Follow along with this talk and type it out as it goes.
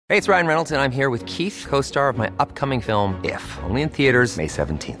Hey, it's Ryan Reynolds, and I'm here with Keith, co-star of my upcoming film, If, only in theaters May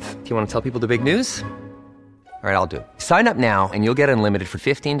 17th. Do you want to tell people the big news? All right, I'll do it. Sign up now and you'll get unlimited for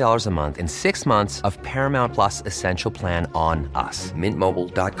 $15 a month and 6 months of Paramount Plus Essential Plan on us.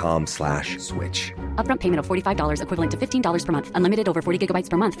 MintMobile.com/switch. Upfront payment of $45 equivalent to $15 per month. Unlimited over 40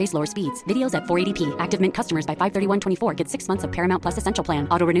 gigabytes per month. Face lower speeds. Videos at 480p. Active Mint customers by 531.24 get 6 months of Paramount Plus Essential Plan.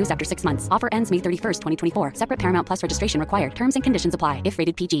 Auto renews after 6 months. Offer ends May 31st, 2024. Separate Paramount Plus registration required. Terms and conditions apply if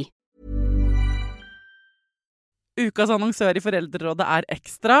rated PG. Ukas annonsør i Foreldrerådet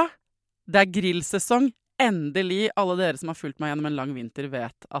Ekstra. Det grillsesong. Endelig, alle dere som har fulgt meg gjennom en lang vinter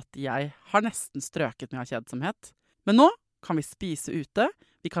vet at jeg har nesten strøket med kjedsomhet. Men nå kan vi spise ute,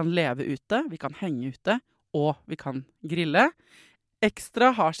 vi kan leve ute, vi kan henge ute, og vi kan grille.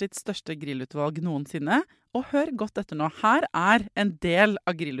 Ekstra har sitt største grillutvalg noensinne, og hør godt etter nå. Her en del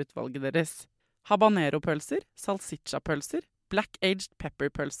av grillutvalget deres. Habanero-pølser, salsiccia-pølser, black-aged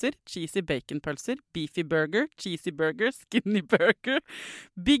pepper-pølser, cheesy bacon-pølser, beefy burger, cheesy burger, skinny burger,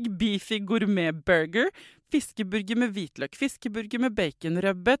 big beefy gourmet-burger, fiskeburger med hvitløk, fiskeburger med bacon,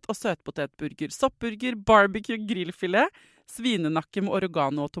 røbbet og søtpotetburger, soppburger, barbecue, grillfilet, svinenakke med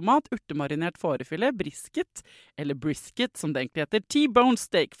oregano og tomat, urtemarinert fårefilet, brisket, eller brisket som det egentlig heter, T-bone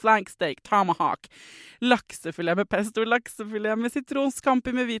steak, flank steak, tomahawk, laksefilet med pesto, laksefilet med sitron,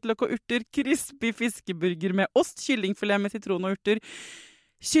 scampi med hvitløk og urter, crispy fiskeburger med ost, kyllingfilet med sitron og urter,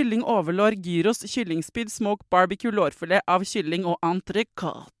 kylling overlår, gyros, kyllingspyd, smoke, barbecue, lårfilet av kylling og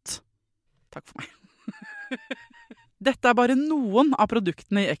entrecôte. Takk for meg. Dette bare noen av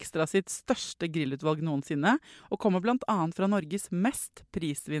produktene i Ekstra sitt største grillutvalg noensinne, og kommer blant annet fra Norges mest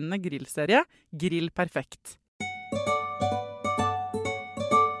prisvinnende grillserie, Grill Perfekt.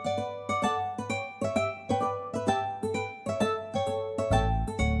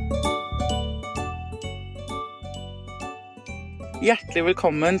 Hjertelig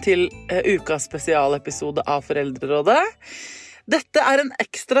velkommen til ukas spesialepisode av Foreldrerådet. Dette en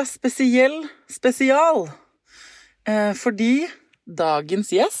ekstra spesial, fordi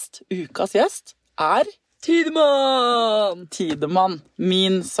dagens gjest, ukas gjest, Tidemann,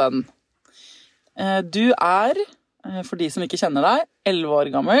 min sønn. Du for de som ikke kjenner deg, 11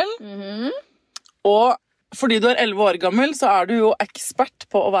 år gammel. Og fordi du 11 år gammel, så du jo ekspert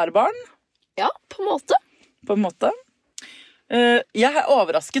på å være barn. Ja, på en måte. På en måte. Jeg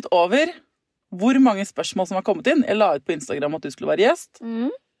overrasket over hvor mange spørsmål som har kommet inn. Jeg la ut på Instagram at du skulle være gjest.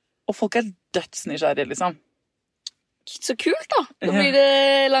 Og folk dødsnysgjerrige, liksom. Så kult da. Da blir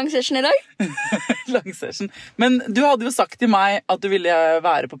det lang session i dag. Lang session. Men du hadde jo sagt til meg at du ville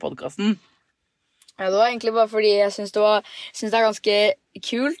være på podcasten. Ja, det var egentlig bare fordi jeg synes det ganske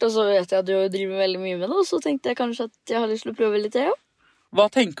kult, og så vet jeg at du driver veldig mye med det, og så tenkte jeg kanskje at jeg har lyst til å prøve litt det, ja. Hva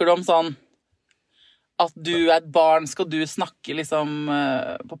tenker du om sånn at du et barn, skal du snakke liksom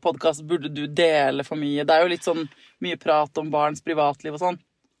på podcast, burde du dele for mye? Det jo litt sånn mye prat om barns privatliv og sånn.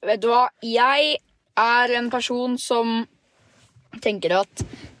 Vet du hva, jeg en person som tenker at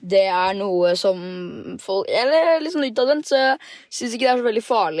det noe som folk, eller litt sånn utadvendt, så jeg synes ikke det så veldig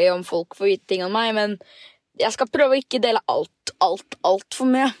farlig om folk får vite ting om meg, men jeg skal prøve å ikke dele alt for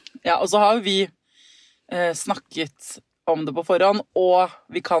mye. Ja, og så har vi snakket om det på forhånd, og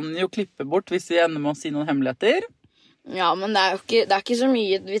vi kan jo klippe bort hvis vi ender med å si noen hemmeligheter. Ja, men det ikke så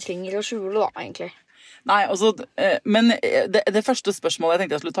mye vi trenger å skjule da, egentlig. Nei, altså, men det første spørsmålet jeg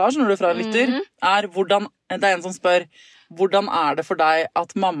tenkte jeg skulle ta, når du fra en lytter, hvordan, det en som spør, hvordan det for deg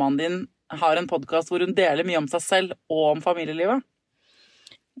at mammaen din har en podcast hvor hun deler mye om seg selv og om familielivet?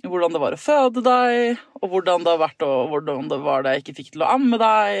 Hvordan det var å føde deg, og hvordan det har vært, og hvordan det var da jeg ikke fikk til å amme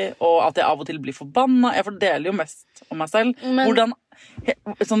deg, og at jeg av og til blir forbannet. Jeg fordeler jo mest om meg selv. Men, hvordan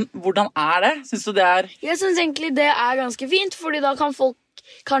det? Synes du det Jeg synes egentlig det ganske fint, fordi da kan folk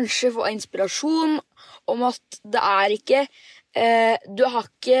kanskje få inspirasjon om at det ikke du har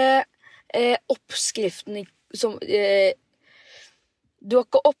ikke oppskriften som du har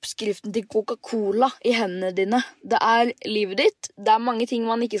ikke oppskriften til Coca-Cola i hendene dine. Det livet ditt. Det mange ting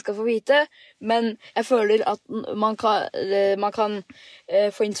man ikke skal få vite, men jeg føler at man kan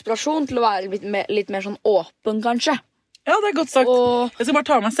få inspirasjon til å være litt mer sånn åpen, kanskje. Ja, det godt sagt. Jeg skal bare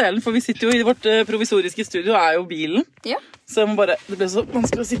ta med selen, for vi sitter jo i vårt provisoriske studio, jo bilen. Ja. Så det ble så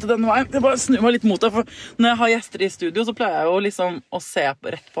vanskelig å sitte denne veien. Jeg bare snur meg litt mot det, for når jeg har gjester i studio, så pleier jeg jo liksom å se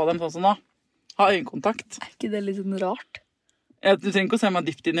rett på dem sånn som nå. Ha øyekontakt. Ikke det litt sånn rart? Du trenger ikke å se meg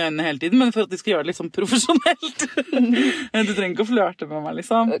dypt inn i øynene hele tiden, men for at de skal gjøre det litt sånn profesjonelt. Du trenger ikke å flørte med meg,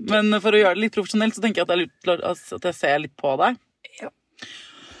 liksom. Okay. Men for å gjøre det litt profesjonelt, så tenker jeg at jeg ser litt på deg. Ja.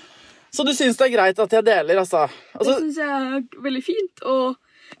 Så du synes det greit at jeg deler, altså? Det synes jeg veldig fint, og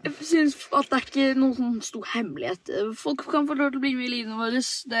Jeg synes at det ikke noen sånn stor hemmelighet. Folk kan få lov til å bli med i livene våre.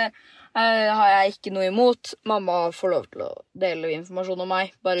 Det har jeg ikke noe imot. Mamma får lov til å dele informasjon om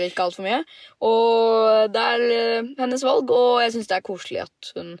meg, bare ikke alt for mye. Og det hennes valg, og jeg synes det koselig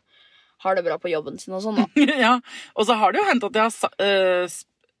at hun har det bra på jobben sin og sånn da. Ja, og så har det jo hendt at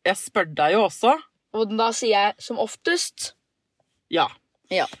jeg spør deg jo også. Og da sier jeg som oftest ja.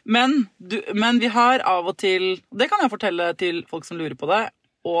 Men vi har av og til, det kan jeg fortelle til folk som lurer på det,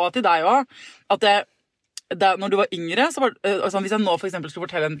 og til deg også, at når du var yngre, så var, altså hvis jeg nå for eksempel skulle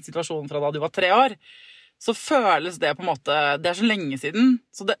fortelle en situasjon fra da du var 3 år, så føles det på en måte, det så lenge siden,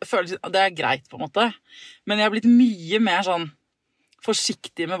 så det greit på en måte. Men jeg har blitt mye mer sånn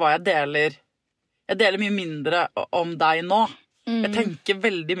forsiktig med hva jeg deler. Jeg deler mye mindre om deg nå. Jeg tenker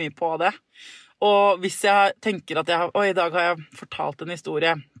veldig mye på det. Og hvis jeg tenker at i dag har jeg fortalt en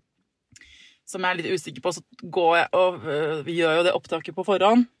historie som jeg litt usikker på, så går jeg og vi gjør jo det opptaket på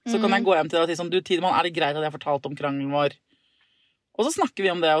forhånd. Så kan jeg gå hjem til deg og si sånn, du Tidemann, det greit at jeg har fortalt om krangelen vår? Og så snakker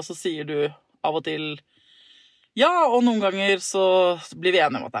vi om det, og så sier du av og til ja, og noen ganger så blir vi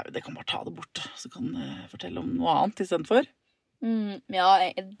enige om at det kan bare ta det bort. Så kan jeg fortelle om noe annet i stedet for. Ja,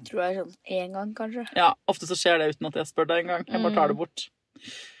 jeg tror jeg sånn en gang kanskje. Ja, ofte så skjer det uten at jeg spør deg en gang. Jeg bare tar det bort.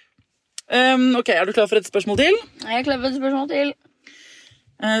 Ok, er du klar for et spørsmål til? Jeg er klar for et spørsmål til.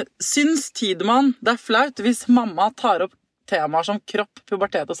 Syns Tidemann det flaut hvis mamma tar opp temaer som kropp,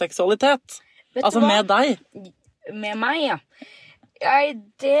 pubertet og seksualitet? Altså med deg? Med meg, ja. Jeg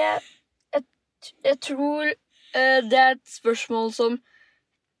tror det et spørsmål som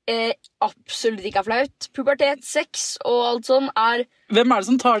absolutt ikke flaut. Pubertet, sex og alt sånn Hvem det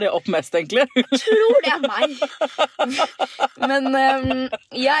som tar det opp mest, egentlig? Jeg tror det meg. Men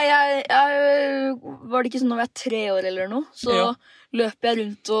jeg var det ikke sånn når jeg var 3 år eller noe, så løp jeg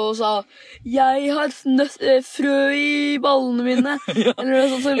rundt og sa jeg har frø i ballene mine.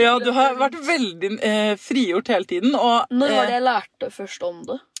 Eller sånn, ja, du har vært veldig frigjort hele tiden. Og, når var det jeg lærte først om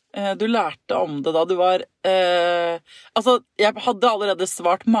det? Du lærte om det da du var altså, jeg hadde allerede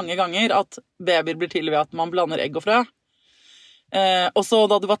svart mange ganger at babyer blir til ved at man blander egg og frø. Og så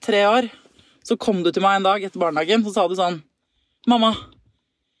da du var 3 år, så kom du til meg en dag etter barnehagen, så sa du sånn mamma,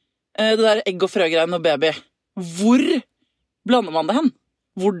 det der egg og frø-greiene og baby, hvor blander man det hen?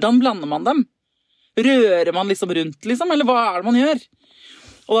 Hvordan blander man dem? Rører man liksom rundt, liksom? Eller hva det man gjør?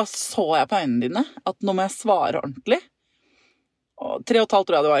 Og da så jeg på øynene dine at nå må jeg svare ordentlig. 3,5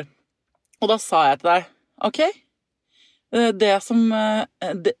 tror jeg det var. Og da sa jeg til deg, ok, det som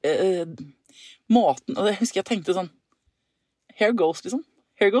måten, og jeg husker jeg tenkte sånn, here goes liksom,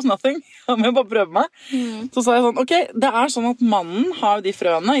 here goes nothing, jeg må bare prøve meg. Så sa jeg sånn, ok, det sånn at mannen har de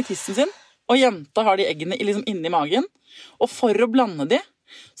frøene i tissen sin, og jenta har de eggene liksom inni magen, og for å blande de,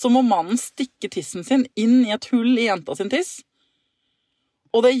 så må mannen stikke tissen sin inn i et hull i jenta sin tiss,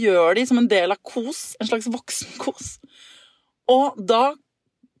 og det gjør de som en del av kos, en slags voksen kos. Og da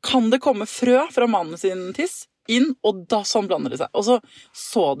kan det komme frø fra mannen sin tiss inn, og da sånn blander det seg. Og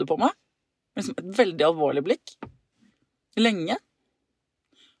så du på meg, liksom et veldig alvorlig blikk, lenge,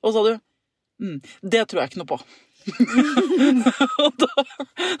 og så sa du, det tror jeg ikke noe på.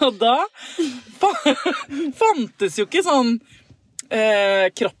 og da fantes jo ikke sånn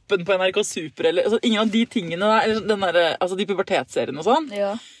kroppen på NRK Super, eller altså, ingen av de tingene der, eller den der, altså de pubertetsseriene og sånn.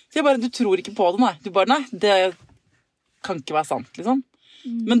 Ja. Så jeg bare, du tror ikke på det, nei. Du bare, nei, det kan ikke være sant, liksom.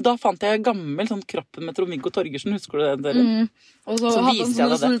 Men da fant jeg gammel sånn kroppen med Trond-Viggo Torgersen, husker du det? Og så hadde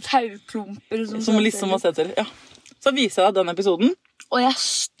han sånne tauklumper. Som liksom var sett til, ja. Så viser jeg deg den episoden. Og jeg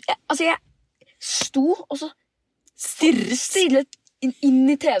sto, og så stirret inn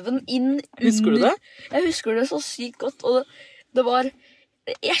i TV-en, Husker du det? Jeg husker det så sykt godt, og det var,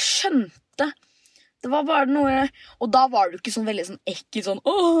 jeg skjønte, det var bare noe, og da var du ikke sånn veldig sånn ekkel, sånn,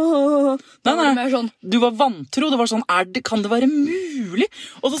 nei, sånn, du var vantro, det var sånn, kan det være mulig?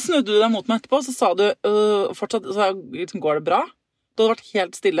 Og så snudde du deg mot meg etterpå, og så sa du, fortsatt, så liksom, går det bra? Du hadde vært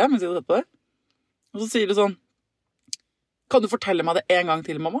helt stille, mens jeg hadde sett på det. Og så sier du sånn, kan du fortelle meg det en gang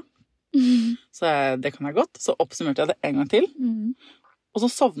til, mamma? Så det kan jeg godt. Så oppsummerte jeg det en gang til. Og så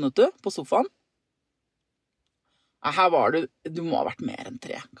sovnet du på sofaen. Her var du må ha vært mer enn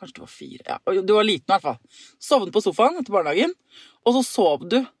 3, kanskje du var 4, ja. Og du var liten i hvert fall. Sovnet på sofaen etter barnehagen, og så sov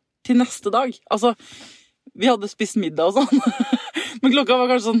du til neste dag. Altså, vi hadde spist middag og sånn, men klokka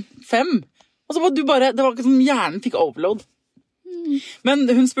var kanskje sånn 5, og så var du bare, det var ikke sånn hjernen fikk overload. Men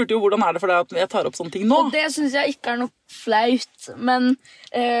hun spurte jo hvordan det for deg at jeg tar opp sånne ting nå. Og det synes jeg ikke noe flaut, men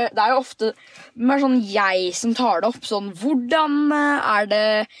det jo ofte mer sånn jeg som tar det opp. Sånn, hvordan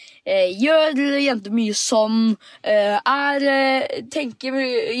det? Gjør jenter mye sånn? Tenker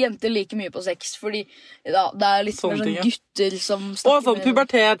jenter like mye på sex? Fordi det litt sånne mer sånn ting, gutter som snakker og sånn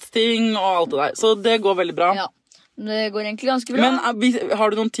pubertetsting og alt det der. Så det går veldig bra. Ja, det går egentlig ganske bra. Men har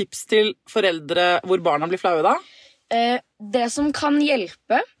du noen tips til foreldre hvor barna blir flaue da? Det som kan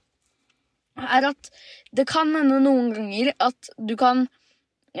hjelpe at det kan hende noen ganger at du kan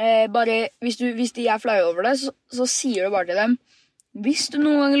bare, hvis de flaue over det, så sier du bare til dem, hvis du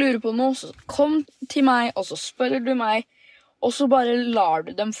noen gang lurer på noe, så kom til meg, og så spør du meg, og så bare lar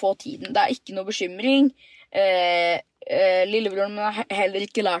du dem få tiden. Det ikke noe bekymring. Lillebroren min har heller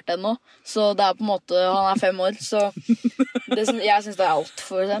ikke lært det ennå, så det på en måte, han 5 år, så jeg synes det alt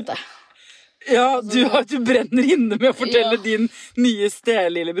for sent, det. Ja, du brenner inne med å fortelle din nye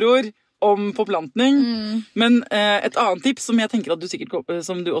lillebror om forplantning. Men et annet tips som jeg tenker at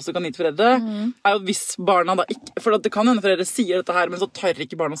som du også kan gi til foreldre, jo hvis barna da ikke, for det kan hende foreldre sier dette her, men så tør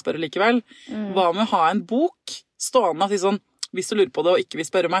ikke barna å spørre likevel. Hva med å ha en bok stående og si sånn, hvis du lurer på det og ikke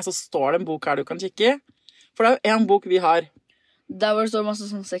vil spørre meg, så står det en bok her du kan kikke i. For det jo en bok vi har. Der hvor det står masse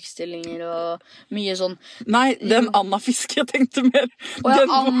sånn sexstillinger og mye sånn. Nei, den Anna Fiske jeg tenkte mer.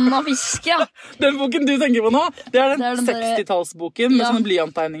 Anna Fiske, ja. Den boken du tenker på nå, det den 60-tallsboken med sånne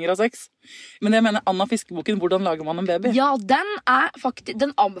blyanttegninger av sex. Men jeg mener Anna Fiske-boken, hvordan lager man en baby? Ja, den faktisk,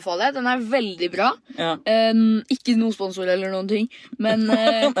 den anbefaler jeg. Den veldig bra. Ja. Ikke noen sponsor eller noen ting, men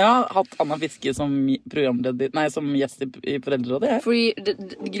jeg har hatt Anna Fiske som programleder, nei, som gjest i Foreldrerådet. Fordi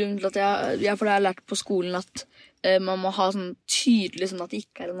grunnen til at for det har lært på skolen at man må ha sånn tydelig sånn at det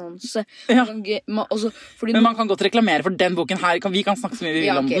ikke annonse. Ja. Men man kan godt reklamere for den boken her. Vi kan snakke så mye vi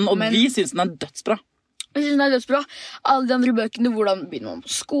vil om den, og vi synes den dødsbra. Jeg synes den dødsbra. Alle de andre bøkene, hvordan begynner man på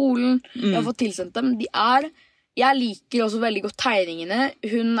skolen? Jeg har fått tilsendt dem. Jeg liker også veldig godt tegningene.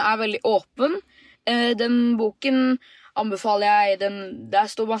 Hun veldig åpen. Den boken anbefaler jeg. Der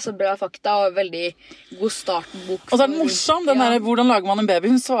står masse bra fakta og veldig god startbok. Og så den morsom, den der, hvordan lager man en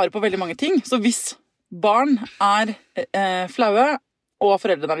baby? Hun svarer på veldig mange ting. Så hvis barn flaue, og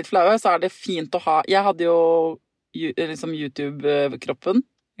foreldrene litt flaue, så det fint å ha. Jeg hadde jo liksom YouTube-kroppen,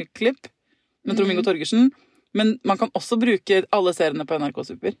 klipp, med Trond-Viggo Torgersen, men man kan også bruke alle seriene på NRK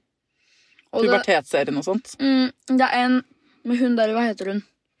Super. Pubertetsserien og sånt. Det en med hun der, hva heter hun?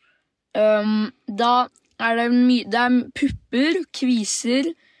 Da det pupper,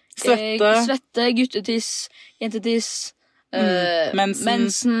 kviser, svette, guttetiss, jentetiss,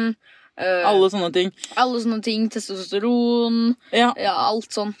 mensen, alle sånne ting. Testosteron, ja, alt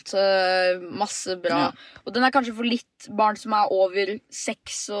sånt, masse bra. Og den kanskje for litt barn som over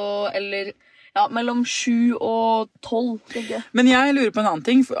 6 eller mellom 7 og 12, tenker jeg. Men jeg lurer på en annen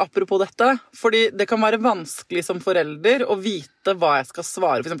ting, apropos dette, fordi det kan være vanskelig som forelder å vite hva jeg skal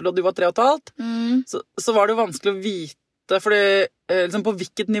svare. For eksempel, da du var 3,5, så var det vanskelig å vite, fordi liksom, på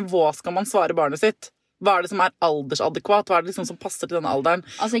hvilket nivå skal man svare barnet sitt? Hva det som aldersadekvat? Hva det liksom som passer til denne alderen?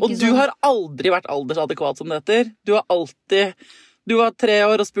 Altså, og du har aldri vært aldersadekvat, som det heter. Du var 3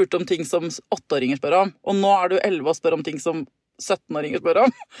 år og spurte om ting som 8-åringer spør om, og nå du 11 og spør om ting som 17-åringer spør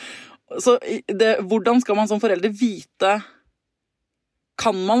om. Så hvordan skal man som forelder vite?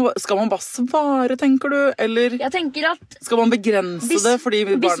 Skal man bare svare, tenker du? Eller jeg tenker at skal man begrense det fordi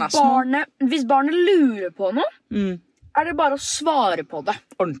barnet små? Hvis barnet lurer på noe, det bare å svare på det.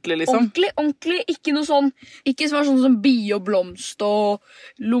 Ordentlig, liksom? Ordentlig. Ikke noe sånn, ikke sånn som bi og blomst og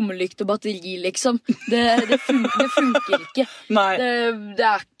lommelykt og batteri, liksom. Det funker ikke. Nei.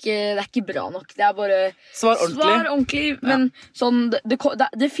 Det ikke bra nok. Det bare Svar ordentlig. Men sånn,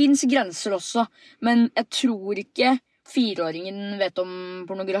 det finnes grenser også. Men jeg tror ikke 4-åringen vet om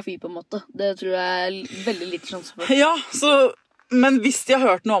pornografi, på en måte. Det tror jeg veldig lite sjanse for. Ja, men hvis de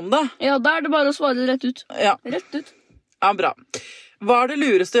har hørt noe om det, ja, da det bare å svare rett ut. Ja. Rett ut. Ja, bra. Hva det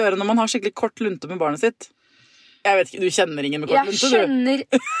lureste å gjøre når man har skikkelig kort lunte med barnet sitt? Jeg vet ikke, du kjenner ingen med kort lunte, du? Jeg kjenner...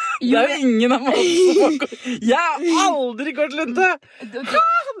 Det jo ingen av oss som har kort... Jeg har aldri kort lunte!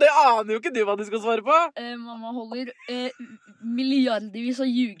 Det aner jo ikke du hva du skal svare på. Mamma holder milliardervis av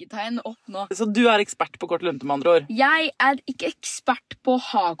ljugetegn opp nå. Så du ekspert på kort lunte, med andre ord? Jeg ikke ekspert på å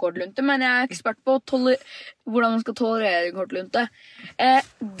ha kort lunte, men jeg ekspert på hvordan man skal tolerere kort lunte.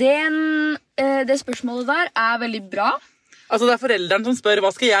 Det spørsmålet der veldig bra. Altså det forelderen som spør, hva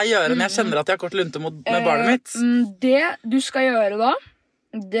skal jeg gjøre når jeg kjenner at jeg har kort lunte med barnet mitt? Det du skal gjøre da,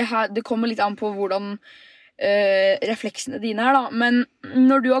 det kommer litt an på hvordan refleksene dine da. Men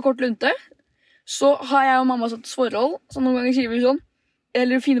når du har kort lunte, så har jeg og mamma satt forhold, så noen ganger sier vi sånn,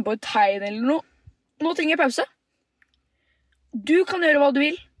 eller finner på et tegn eller noe. Nå trenger jeg pause. du kan gjøre hva du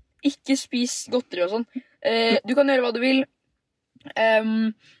vil. Ikke spis godteri og sånn. Du kan gjøre hva du vil.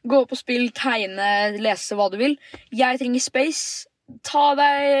 Gå på spill, tegne, lese hva du vil. Jeg trenger space. Ta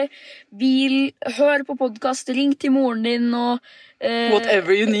deg bil, hør på podcast, ring til moren din og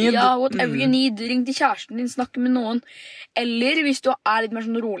whatever you need. Ja, whatever you need. Ring til kjæresten din, snakk med noen. Eller hvis du er litt mer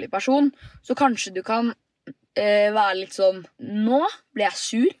sånn rolig person, så kanskje du kan være litt sånn, nå ble jeg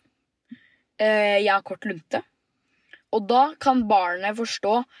sur. Jeg har kort lunte. Og da kan barnet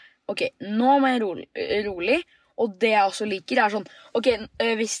forstå, ok, nå må jeg rolig. Og det jeg også liker er sånn, ok,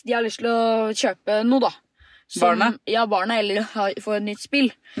 hvis de har lyst til å kjøpe noe da, barnet? Ja, barnet, eller få et nytt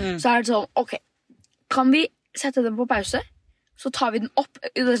spill. Så er det sånn, ok, kan vi sette den på pause? Så tar vi den opp.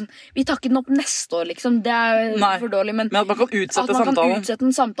 Vi tar ikke den opp neste år, liksom. Det er for dårlig. Men at man kan utsette at man samtalen. kan utsette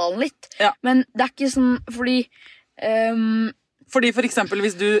den samtalen litt. Ja. Men det er ikke sånn, fordi Fordi for eksempel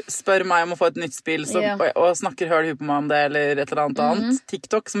hvis du spør meg om å få et nytt spill og snakker høl i huet på meg om det, eller et eller annet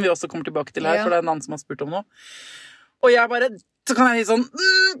TikTok, som vi også kommer tilbake til her, for det er en annen som har spurt om noe. Og jeg bare, så kan jeg si sånn,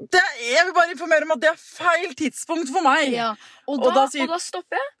 jeg vil bare informere om at det er feil tidspunkt for meg. Ja. Og da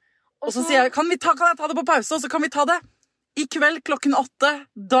stopper jeg. Og så sier jeg, kan jeg ta det på pause, og så kan vi ta det i kveld klokken 8,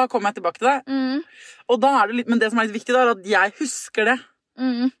 da kommer jeg tilbake til det. Og da er det litt, men det som er litt viktig da, er at jeg husker det.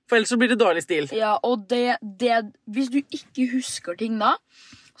 For ellers så blir det dårlig stil. Ja, og hvis du ikke husker ting da,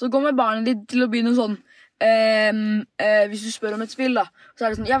 så kommer barnet ditt til å begynne sånn, hvis du spør om et spill da, så er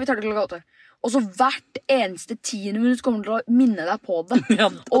det sånn, ja, vi tar det klokka 8. Og så hvert eneste 10 minutt kommer til å minne deg på det. Ja,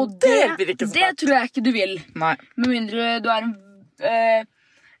 og det tror jeg ikke du vil. Nei. Med mindre du er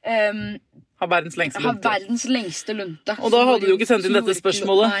har verdens lengste lunte. Og da hadde du jo ikke sendt inn dette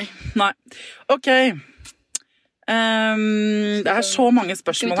spørsmålet. Nei. Ok. Det er så mange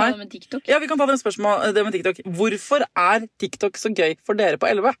spørsmål her. Skal vi ta det med TikTok? Ja, vi kan ta det med TikTok. Hvorfor er TikTok så gøy for dere på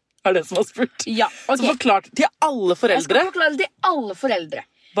 11? Er det som har spurt. Ja, ok. Så forklart til alle foreldre. Jeg skal forklare det til alle foreldre.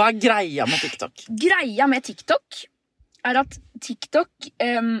 Hva er greia med TikTok? Greia med TikTok er at TikTok,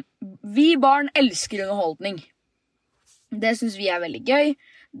 vi barn elsker underholdning. Det synes vi er veldig gøy.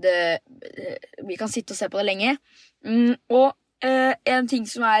 Vi kan sitte og se på det lenge. Og en ting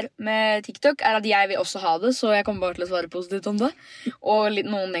som er med TikTok er at jeg vil også ha det, så jeg kommer bare til å svare positivt om det. Og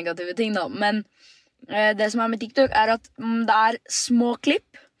noen negative ting da. Men det som er med TikTok er at det er små klipp.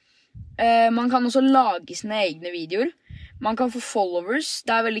 Man kan også lage sine egne videoer. Man kan få followers. Det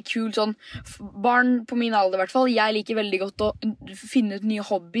er veldig kult sånn. Barn på min alder i hvert fall, jeg liker veldig godt å finne ut nye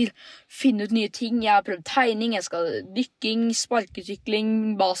hobbyer, finne ut nye ting. Jeg har prøvd tegning, jeg skal dykking,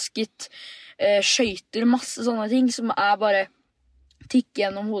 sparkesykling, basket, skøyter, masse sånne ting som er bare tikker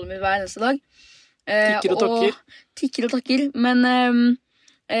gjennom hodet mitt hver eneste dag. Tikker og takker. Men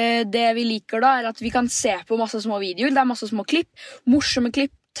det vi liker da er at vi kan se på masse små videoer. Det er masse små klipp, morsomme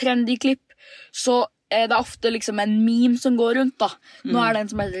klipp, trendy klipp. Så det er ofte liksom en meme som går rundt da. Nå er det en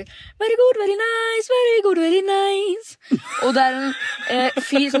som heter very good, very nice, very good, very nice. Og det er en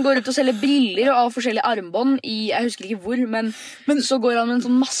fyr som går ut og selger briller og forskjellige armbånd jeg husker ikke hvor, men så går han med en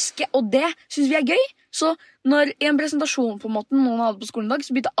sånn maske, og det synes vi er gøy. Så når i en presentasjon på en måte noen hadde på skolen i dag,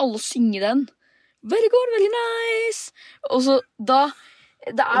 så begynte alle å synge den. Very good, very nice. Og så da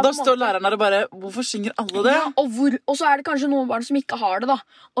står læreren der og bare, hvorfor synger alle det? Ja, og så er det kanskje noen barn som ikke har det da.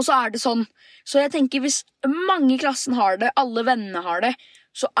 Og så er det sånn. Så jeg tenker hvis mange i klassen har det, alle vennene har det,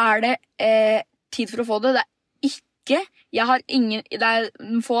 så er det tid for å få det. Det er ikke, jeg har ingen, det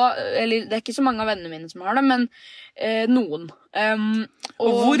er ikke så mange av vennene mine som har det, men noen. Og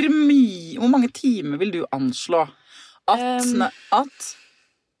hvor mange timer vil du anslå at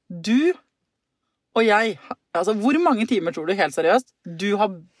du og jeg, altså hvor mange timer tror du helt seriøst du har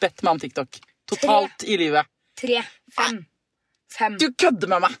bedt meg om TikTok totalt i livet? 3, 5. Du kødder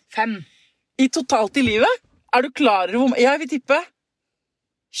med meg. 5. I totalt i livet? Er du klar over hvor jeg vil tippe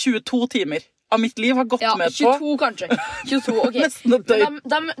 22 timer av mitt liv har gått med 22 på. Kanskje. 22, ok. Nesten et døgn.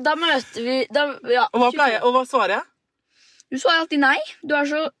 Da møter vi og hva svarer jeg? Du svarer alltid nei. Du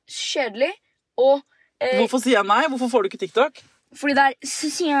er så kjedelig. Og hvorfor sier jeg nei? Hvorfor får du ikke TikTok? Fordi det er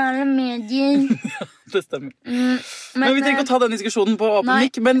sosiale medier. Det stemmer. Men vi trenger ikke å ta den diskusjonen på åpen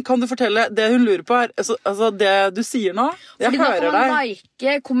mikk. Men kan du fortelle, det hun lurer på er altså det du sier nå, jeg hører deg. Fordi da kan man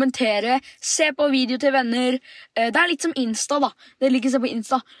like, kommentere, se på video til venner. Det er litt som Insta da. Det liker å se på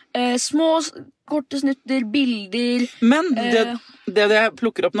Insta. Små, korte snutter, bilder. Men det jeg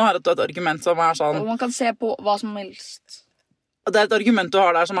plukker opp nå er at du har et argument som er sånn. Og man kan se på hva som helst. Det er et argument du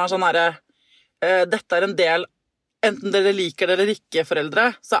har der som er sånn her, dette er en del, enten dere liker det eller ikke foreldre,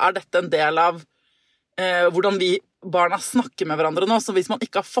 så er dette en del av hvordan vi barna snakker med hverandre nå. Så hvis man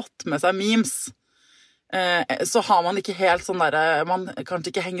ikke har fått med seg memes, så har man ikke helt sånn der, man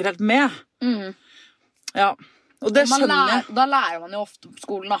kanskje ikke henger helt med. Ja. Og det skjønner jeg. Da lærer man jo ofte på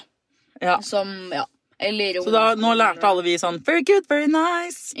skolen, da. Ja. Eller så nå lærte alle vi sånn very good, very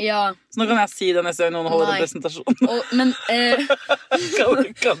nice. Ja. Så nå kan jeg si det neste gang noen holder en presentasjon. Men kan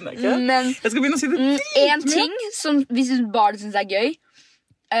jeg ikke? Men jeg skal begynne å si det. En ting som hvis barn synes er gøy,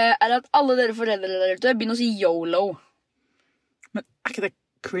 er at alle dere foreldre der ute begynner å si YOLO. Men er ikke det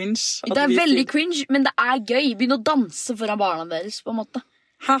cringe? Det er veldig cringe, men det er gøy. Begynn å danse foran barna deres, på en måte.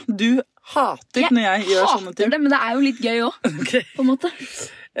 Hæ? Du hater når jeg gjør sånne ting. Jeg hater det, men det er jo litt gøy også, okay. På en måte.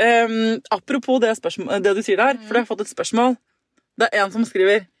 Apropos det du sier der, for jeg har fått et spørsmål. Det er en som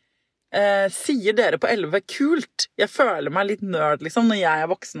skriver sier dere på 11 kult? Jeg føler meg litt nerd liksom, når jeg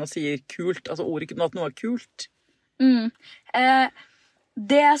er voksen og sier kult. Altså ordet at noe er kult.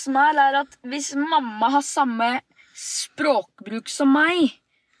 Det som er at hvis mamma har samme språkbruk som meg,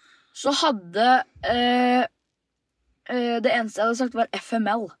 så hadde det eneste jeg hadde sagt var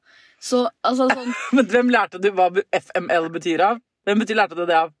FML. Så, altså, sånn, men hvem lærte du hva FML betyr av? Hvem lærte du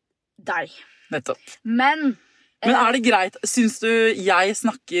det av? Deg. Nettopp. Men er det greit? Syns du jeg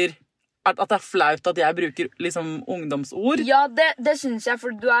snakker at det er flaut at jeg bruker liksom ungdomsord? Ja, det syns jeg,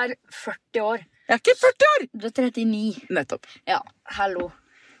 for du er 40 år. Jeg er ikke 40 år! Du er 39. Nettopp. Ja, hallo.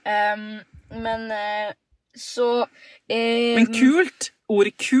 Men kult?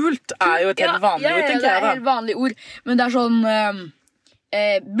 Ordet kult er jo et helt vanlig ord, tenker jeg da. Ja, det er et helt vanlig ord. Men det er sånn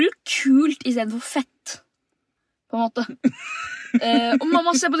bruk kult i stedet for fett, på en måte. Og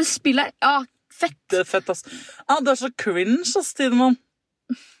mamma ser på det spillet her. Ja, fett. Det er fett, ass. Det er så cringe, ass, Tidemann.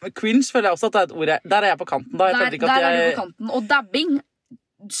 Cringe føler jeg også at det er et ord. Der er jeg på kanten, da. Der er du på kanten. Og dabbing,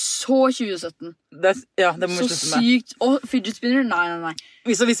 så 2017. Det må vi slutte med. Så sykt. Og fidget spinner, nei.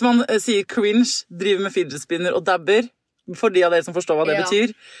 Så hvis man sier cringe, driver med fidget spinner og dabber, for de av dere som forstår hva det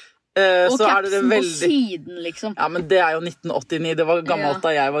betyr, og så er det veldig... på siden, liksom. Ja, men det er jo 1989. Det var gammelt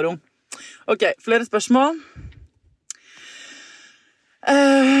da jeg var ung. Ok, flere spørsmål.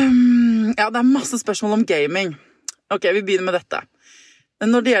 Ja, det er masse spørsmål om gaming. Ok, vi begynner med dette.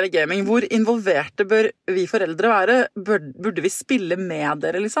 Når det gjelder gaming, hvor involverte bør vi foreldre være? Burde vi spille med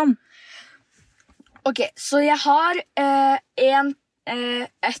dere, liksom? Ok, så jeg har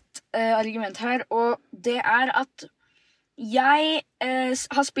et argument her, og det er at jeg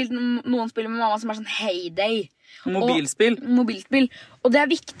har spilt noen spill med mamma som er sånn Heyday. Mobilspill. Og det er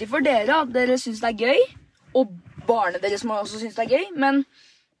viktig for dere at dere synes det er gøy, og barnet deres må også synes det er gøy, men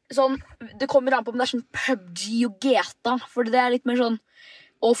sånn, det kommer an på om det er sånn PUBG og GTA, for det er litt mer sånn,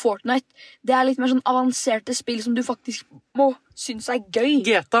 og Fortnite, det er litt mer sånn avanserte spill som du faktisk må synes er gøy.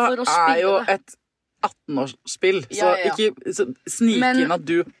 GTA for å spille er jo det. et 18-årsspill, så ikke snik inn at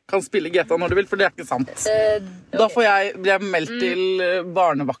du kan spille GTA når du vil, for det er ikke sant. Da blir jeg meldt til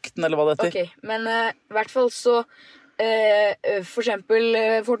barnevakten, eller hva det heter. Ok, men i hvert fall så for eksempel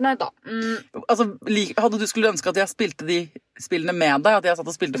Fortnite da. Altså, hadde du skulle ønske at jeg spilte de spillene med deg, at jeg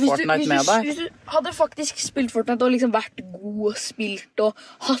satt og spilte Fortnite med deg? Hvis du hadde faktisk spilt Fortnite og liksom vært god og spilt og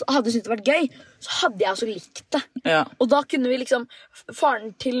hadde syntes det vært gøy, så hadde jeg også likt det. Ja. Og da kunne vi liksom,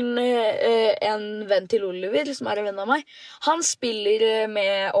 faren til en venn til Oliver, som er en venn av meg, han spiller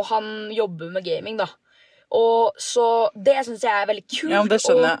med, og han jobber med gaming da. Og så det synes jeg er veldig kult. Ja, det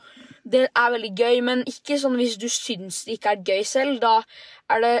skjønner jeg. Det er veldig gøy, men ikke sånn hvis du synes det ikke er gøy selv. Da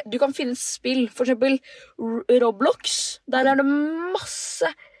er det, du kan finne spill, for eksempel Roblox. Der er det masse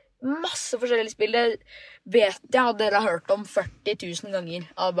forskjellige spill. Det vet jeg at dere har hørt om 40 000 ganger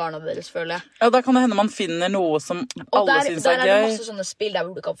av barna deres, føler jeg. Ja, da kan det hende man finner noe som alle synes er gøy. Og der er det masse sånne spill der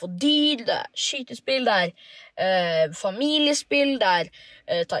hvor du kan få dyr, det er skytespill, det er familiespill, det er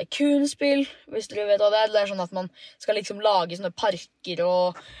tycoon-spill, hvis dere vet hva det er. Det er sånn at man skal liksom lage sånne parker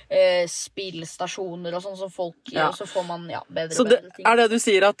og spillstasjoner og sånn, så folk, og så får man bedre så og bedre ting. Så er det du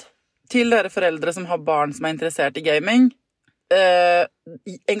sier at til dere foreldre som har barn som er interessert i gaming,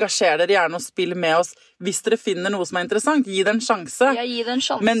 engasjer dere gjerne og spill med oss hvis dere finner noe som er interessant. Gi det en sjanse. Ja, gi det en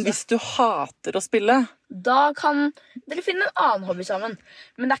sjanse. Men hvis du hater å spille, da kan dere finne en annen hobby sammen.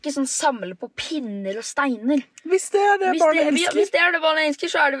 Men det er ikke sånn samle på pinner og steiner. Hvis det er det barnet elsker. Hvis det er det barnet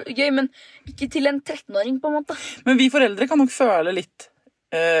elsker, så er det gøy, men ikke til en 13-åring på en måte. Men vi foreldre kan nok føle litt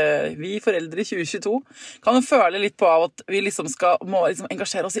vi foreldre i 2022 kan jo føle litt på av at vi liksom må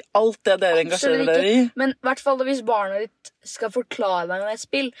engasjere oss i alt det dere engasjerer dere i. Men i hvert fall hvis barnet ditt skal forklare deg om et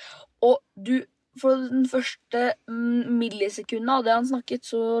spill, og du for den første millisekundet av det han snakket,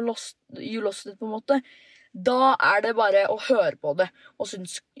 så you lost it på en måte. Da er det bare å høre på det og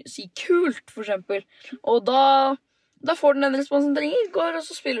si kult, for eksempel. Og da får den responsen den trenger, går, og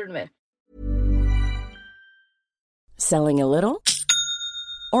så spiller du mer. Selling a little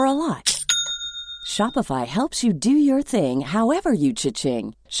or a lot? Shopify helps you do your thing however you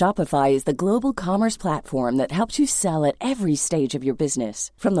cha-ching. Shopify is the global commerce platform that helps you sell at every stage of your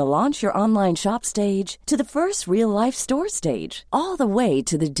business. From the launch your online shop stage to the first real-life store stage, all the way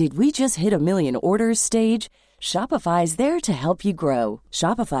to the did we just hit a million orders stage. Shopify is there to help you grow.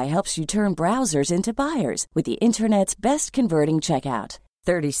 Shopify helps you turn browsers into buyers with the internet's best converting checkout.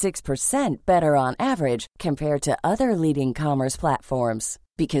 36% better on average compared to other leading commerce platforms.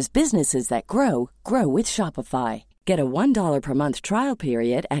 Because businesses that grow, grow with Shopify. Get a $1 per month trial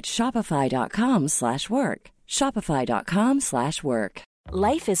period at shopify.com/work. Shopify.com/work.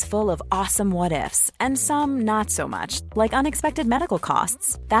 Life is full of awesome what-ifs, and some not so much, like unexpected medical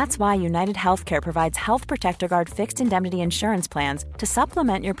costs. That's why United Healthcare provides Health Protector Guard fixed indemnity insurance plans to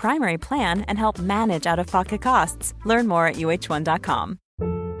supplement your primary plan and help manage out-of-pocket costs. Learn more at uh1.com.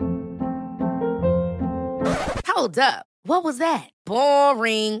 Hold up. What was that?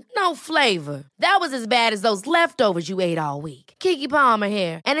 Boring. No flavor. That was as bad as those leftovers you ate all week. Keke Palmer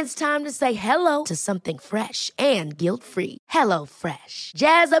here, and it's time to say hello to something fresh and guilt-free. Hello Fresh.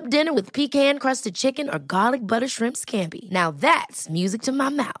 Jazz up dinner with pecan-crusted chicken or garlic butter shrimp scampi. Now that's music to my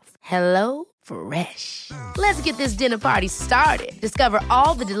mouth. Hello Fresh. Let's get this dinner party started. Discover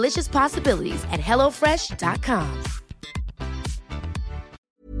all the delicious possibilities at hellofresh.com.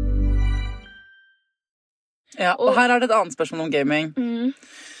 Ja, og her det et annet spørsmål om gaming.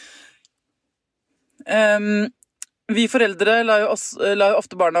 Vi foreldre lar jo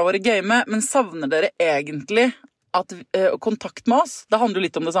ofte barna våre game, men savner dere egentlig at kontakt med oss? Det handler jo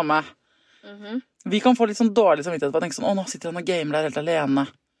litt om det samme. Vi kan få litt sånn dårlig samvittighet for å tenke sånn, nå sitter han og gamer der helt alene.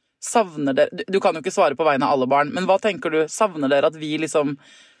 Savner dere, du kan jo ikke svare på vegne av alle barn, men hva tenker du? Savner dere at vi liksom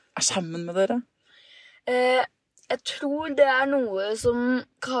sammen med dere? Jeg tror det noe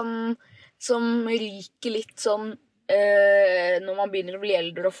som ryker litt sånn når man begynner å bli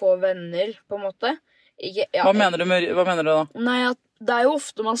eldre og få venner, på en måte. Ikke, ja, hva mener du da? Nei, at det jo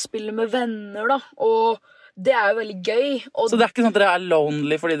ofte man spiller med venner, da, og det jo veldig gøy. Og så det ikke sånn at dere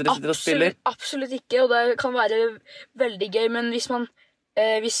lonely fordi dere sitter og spiller? Absolutt ikke, og det kan være veldig gøy, men hvis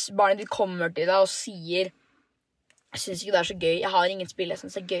barnet ditt kommer til deg og sier jeg synes ikke det så gøy, jeg har ingen spill, jeg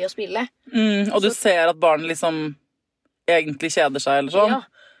synes det gøy å spille. Og du ser at barnet liksom egentlig kjeder seg, eller sånn? Ja.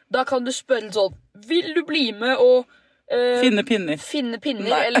 Da kan du spørre sånn, vil du bli med og finne pinner?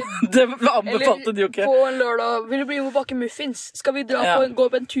 Nei, eller, det anbefalte du jo ikke. På en lørdag, vil du bli med og bake muffins? Skal vi gå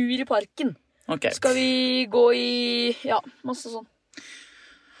på en tur i parken? Okay. Skal vi gå i, masse sånn.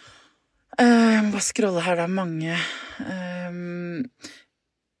 Jeg må bare scrolle her, det mange.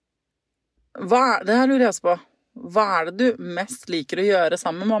 Det her lurer jeg også på. Hva det du mest liker å gjøre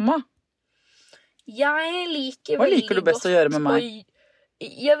sammen med mamma? Hva liker du best å gjøre med meg?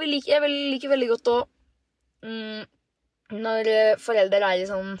 Jeg liker veldig godt å når foreldre i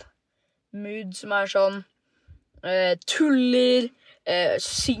sånn mood som sånn tuller,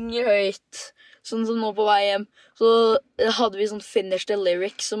 synger høyt, sånn som nå på vei hjem. Så hadde vi sånn Finish the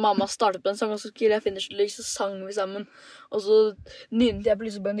Lyrics, så mamma startet på en sang, og så skulle jeg Finish the Lyrics, så sang vi sammen. Og så nynnet jeg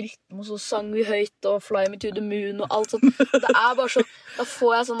plutselig på en rytme, og så sang vi høyt, og Fly Me to the Moon, og alt sånt. Det bare så, da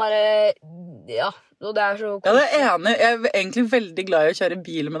får jeg sånn der, og det så koselig. Ja, det enig. Jeg egentlig veldig glad i å kjøre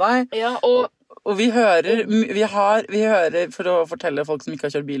bil med deg. Ja, og vi hører, for å fortelle folk som ikke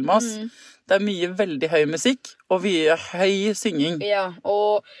har kjørt bil med oss, det mye veldig høy musikk, og mye høy synging. Ja,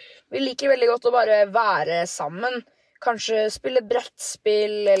 og vi liker veldig godt å bare være sammen. Kanskje spille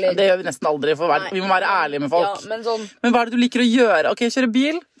brettspill, eller... Ja, det gjør vi nesten aldri, vi må være ærlige med folk. Ja, men hva det du liker å gjøre? Ok, kjøre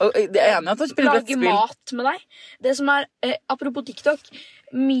bil. Det enig at du spiller brettspill. Lage mat med deg. Det som apropos TikTok,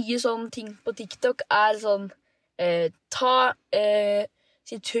 mye sånn ting på TikTok sånn, ta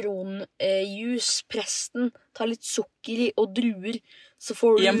sitronjuice, presten, ta litt sukker i og druer, så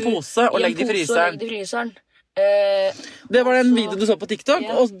får du... I en pose, og legg det i fryseren. Det var en video du så på TikTok,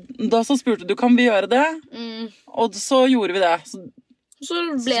 og da så spurte du, kan vi gjøre det? Og så gjorde vi det. Så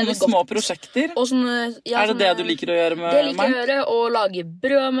ble det godt. Små prosjekter. Og sånne, det det du liker å gjøre med meg? Det liker jeg å gjøre, å lage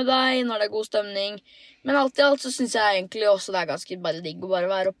brød med deg når det god stemning. Men alt i alt så synes jeg egentlig også det ganske bare digg å bare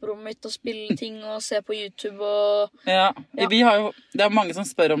være oppe på rommet mitt og spille ting og se på YouTube og... Ja. Det mange som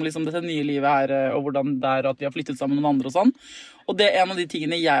spør om liksom, dette nye livet her, og hvordan det og at vi har flyttet sammen med noen andre og sånn. Og det en av de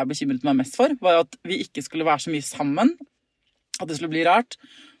tingene jeg bekymret meg mest for, var at vi ikke skulle være så mye sammen. At det skulle bli rart.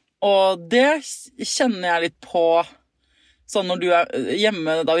 Og det kjenner jeg litt på... Sånn når du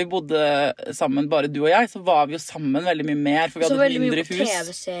hjemme, da vi bodde sammen, bare du og jeg, så var vi jo sammen veldig mye mer, for vi hadde et mindre hus. Så veldig mye på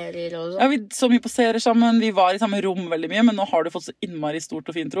TV-serier og sånn. Ja, vi så mye på serier sammen, vi var i samme rom veldig mye, men nå har du fått så innmari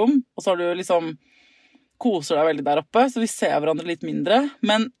stort og fint rom, og så har du liksom koser deg veldig der oppe, så vi ser hverandre litt mindre.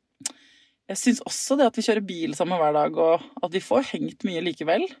 Men jeg synes også det at vi kjører bil sammen hver dag, og at vi får hengt mye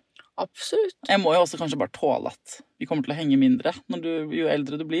likevel. Absolutt. Jeg må jo også kanskje bare tåle at vi kommer til å henge mindre jo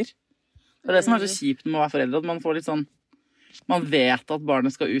eldre du blir. Det det som så kjipt med å være foreldre, at man får litt sånn, man vet at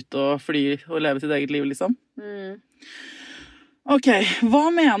barnet skal ut og fly og leve sitt eget liv, liksom. Ok, hva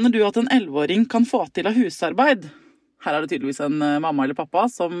mener du at en 11-åring kan få til av husarbeid? Her det tydeligvis en mamma eller pappa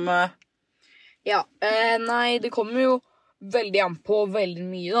som... Ja, nei, det kommer jo veldig an på veldig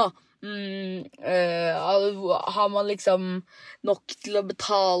mye da. Har man liksom nok til å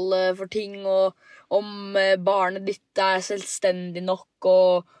betale for ting, og om barnet ditt selvstendig nok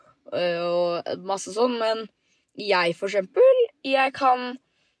og masse sånn. Men jeg for eksempel, jeg kan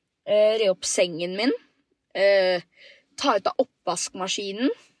re opp sengen min, ta ut av oppvaskmaskinen,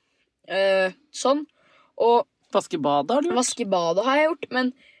 sånn, og vaske badet har du gjort? Vaske badet har jeg gjort,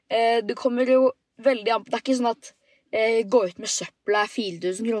 men det kommer jo veldig an på. Det ikke sånn at gå ut med søpla 4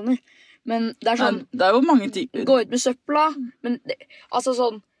 000 kroner. Men det sånn... Det jo mange ting. Gå ut med søpla, men altså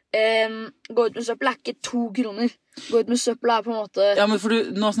sånn... gå ut med søpla ikke 2 kroner. Gå ut med søpla på en måte... Ja, men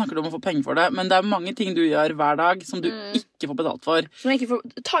nå snakker du om å få penger for det, men det mange ting du gjør hver dag som du ikke får betalt for. Som jeg ikke får...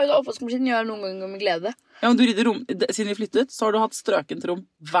 Ta ut av oppvaskmaskinen, gjør noen ganger med glede. Ja, men du rydder rom... Siden vi flyttet, så har du hatt strøkent rom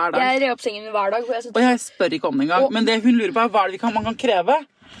hver dag. Jeg rer opp sengen hver dag. Og jeg spør ikke om det engang. Men det hun lurer på hva det man kan kreve.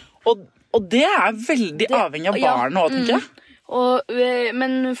 Og det veldig avhengig av barnet også, tenker jeg.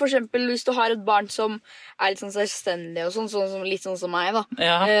 Men for eksempel hvis du har et barn som litt sånn selvstendig og litt sånn som meg da.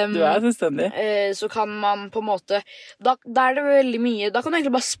 Ja, du selvstendig. Så kan man på en måte da det veldig mye, da kan du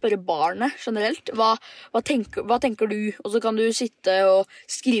egentlig bare spørre barnet generelt. Hva tenker du? Og så kan du sitte og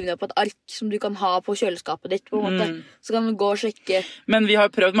skrive ned på et ark som du kan ha på kjøleskapet ditt på en måte. Så kan du gå og sjekke. Men vi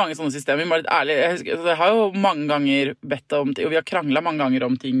har prøvd mange sånne systemer. Vi må være litt ærlige. Jeg har jo mange ganger bedt om ting, og vi har kranglet mange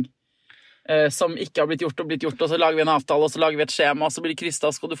ganger om ting som ikke har blitt gjort, og så lager vi en avtale, og så lager vi et skjema, og så blir det krysset,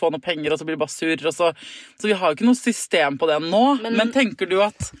 og så skal du få noen penger, og så blir det bare surr, og så vi har jo ikke noe system på det nå, men tenker du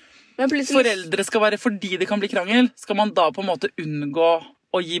at foreldre skal være fordi det kan bli krangel, skal man da på en måte unngå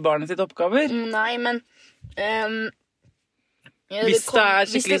å gi barnet sitt oppgaver? Nei, men hvis det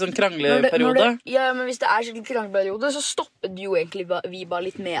skikkelig sånn krangleperiode? Ja, men hvis det skikkelig krangleperiode, så stoppet jo egentlig vi bare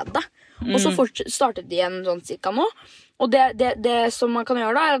litt med det. Og så startet de igjen sånn cirka nå. Og det som man kan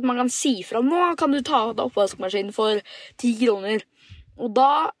gjøre da, at man kan si fra, nå kan du ta av oppvaskmaskinen for 10 kroner. Og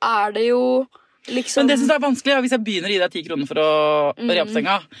da det jo liksom... Men det synes jeg vanskelig, hvis jeg begynner å gi deg 10 kroner for å re opp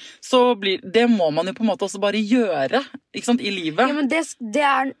senga, så det må man jo på en måte også bare gjøre, ikke sant, i livet. Ja, men det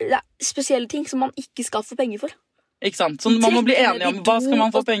spesielle ting som man ikke skal få penger for. Ikke sant? Så man må bli enige om hva skal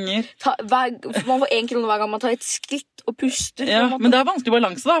man få penger. Man får 1 krone hver gang man tar et skritt og puster. Ja, men det vanskelig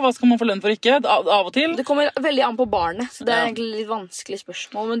balanse da. Hva skal man få lønn for ikke? Av og til. Det kommer veldig an på barnet, så det egentlig litt vanskelig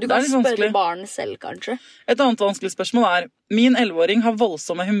spørsmål. Men du kan spørre barnet selv, kanskje. Et annet vanskelig spørsmål min 11-åring har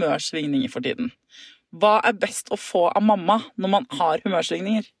voldsomme humørsvingninger for tiden. Hva best å få av mamma når man har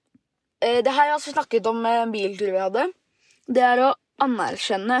humørsvingninger? Det her jeg også snakket om med en biltur vi hadde. Det å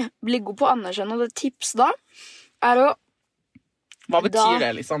anerkjenne, bli god på å anerkjenne, og det tips da å... Hva betyr det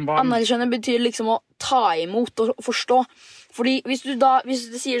liksom? Anerkjenne betyr liksom å ta imot og forstå. Fordi hvis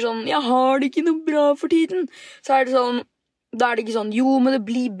du sier sånn, jeg har det ikke noe bra for tiden, så det sånn, da det ikke sånn, jo, men det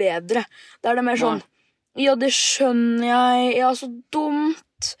blir bedre. Da det mer sånn, ja, det skjønner jeg, ja, så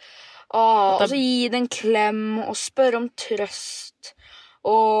dumt. Og så gi det en klem og spørre om trøst.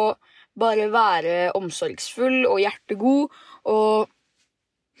 Og bare være omsorgsfull og hjertegod. Og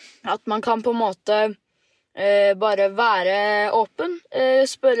at man kan på en måte... bare være åpen,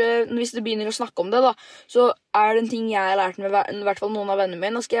 spørre hvis du begynner å snakke om det da, så det en ting jeg har lært med i hvert fall noen av vennene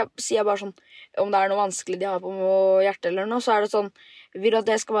mine. Da skal jeg si bare sånn, om det noe vanskelig de har på hjertet eller noe, så det sånn, vil du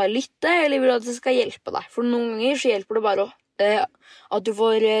at jeg skal bare lytte, eller vil du at jeg skal hjelpe deg? For noen ganger så hjelper det bare at du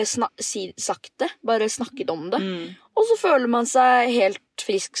får sagt det, bare snakket om det, og så føler man seg helt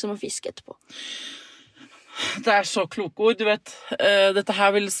frisk som en fisk etterpå. Det så kloke ord, du vet. Dette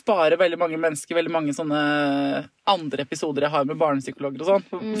her vil spare veldig mange mennesker, veldig mange sånne andre episoder jeg har med barnepsykologer og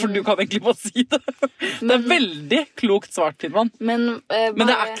sånn. For du kan egentlig bare si det. Det veldig klokt svart, Finn. Men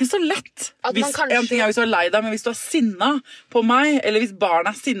det ikke så lett. En ting hvis du lei deg, men hvis du sinna på meg, eller hvis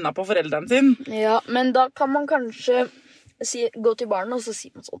barn sinna på foreldrene sin. Ja, men da kan man kanskje gå til barnet og så si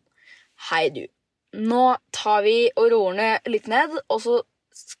man sånn, hei du, nå tar vi og roer ned litt ned, og så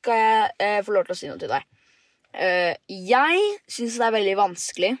skal jeg få lov til å si noe til deg. Jeg synes det veldig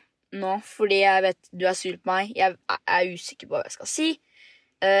vanskelig nå, fordi jeg vet du sur på meg. Jeg usikker på hva jeg skal si.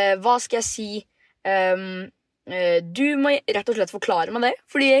 Hva skal jeg si? Du må rett og slett forklare meg det,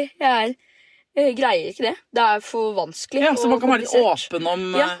 fordi jeg greier ikke det. Det for vanskelig. Ja, så man kan være litt åpen om...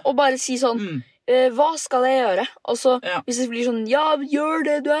 Ja, og bare si sånn, hva skal jeg gjøre? Og så, hvis det blir sånn, ja, gjør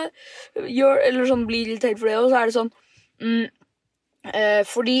det du gjør, eller sånn, blir litt helt for det, og så det sånn,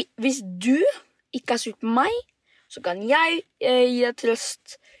 Fordi hvis du ikke er sur på meg, så kan jeg gi deg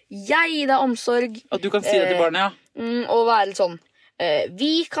trøst. Jeg gir deg omsorg. Og du kan si det til barnet, Og være sånn.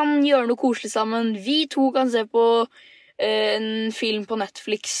 Vi kan gjøre noe koselig sammen. Vi to kan se på en film på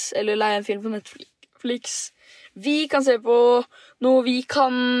Netflix, eller leie en film på Netflix. Vi kan se på noe, vi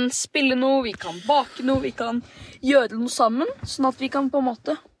kan spille noe, vi kan bake noe, vi kan gjøre noe sammen, sånn at vi kan på en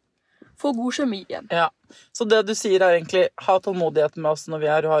måte få god kjemi igjen. Ja. Så det du sier er egentlig, ha tålmodighet med oss når vi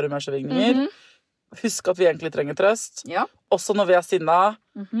er og har humørsvingninger. Husk at vi egentlig trenger trøst. Ja. Også når vi er sinna,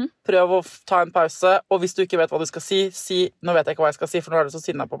 prøv å ta en pause, og hvis du ikke vet hva du skal si, nå vet jeg ikke hva jeg skal si, for nå er du så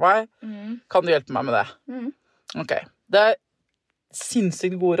sinna på meg. Kan du hjelpe meg med det? Ok. Det er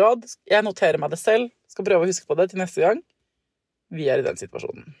sinnssykt gode råd. Jeg noterer meg det selv. Skal prøve å huske på det til neste gang vi er i den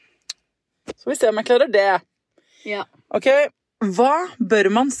situasjonen. Så vi ser om jeg klarer det. Ja. Ok, hva bør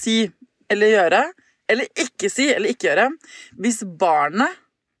man si eller gjøre, eller ikke si eller ikke gjøre, hvis barnet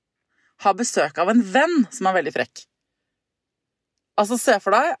har besøk av en venn som er veldig frekk? Altså, se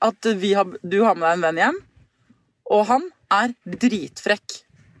for deg at du har med deg en venn hjem, og han er dritfrekk.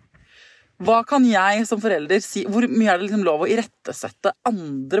 Hva kan jeg som forelder si? Hvor mye er det liksom lov å irettesette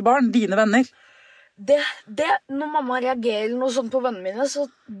andre barn, dine venner? Når mamma reagerer noe sånt på vennene mine, så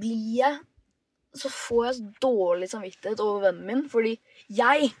får jeg dårlig samvittighet over vennen min, fordi det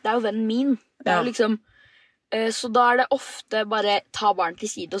er jo vennen min. Det er jo liksom, så da er det ofte bare ta barn til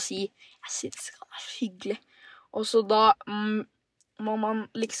side og si, jeg synes han er så hyggelig. Og så da må man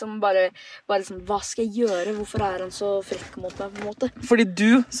liksom bare sånn, hva skal jeg gjøre? Hvorfor er han så frekk mot meg på en måte? Fordi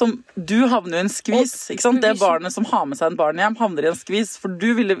du havner i en skvis, ikke sant? Det barnet som har med seg en barn hjem havner i en skvis, for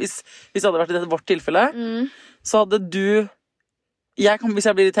du ville, hvis det hadde vært i vårt tilfelle, så hadde du, hvis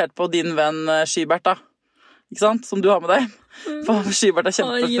jeg blir irritert på din venn Skybert da, ikke sant? Som du har med deg, for Skybert er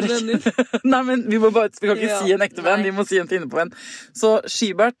kjempefrekk. Nei, men vi kan ikke si en ekte venn, vi må si en til inne på venn. Så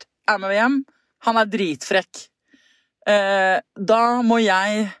Skybert er med hjem, han er dritfrekk. Da må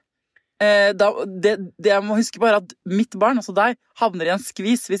jeg jeg må huske bare at mitt barn, altså deg, havner i en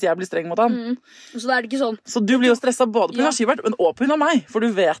skvis hvis jeg blir streng mot han. Så da er det ikke sånn. Så du blir jo stresset både på grunn av Skybert, men også på grunn av meg, for du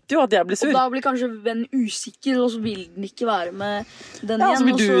vet jo at jeg blir sur. Og da blir kanskje vennen usikker, og så vil den ikke være med den igjen. Så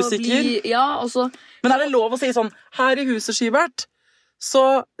blir du usikker. Men er det lov å si sånn, her i huset Skybert, så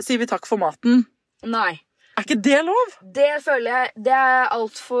sier vi takk for maten? Nei. Er ikke det lov? Det føler jeg, det er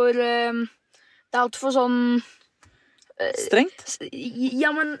alt for sånn strengt?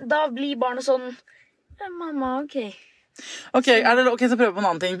 Ja, men da blir barnet sånn mamma, ok. Ok, så prøver vi på en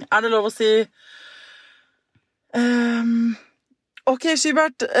annen ting. Er det lov å si ok,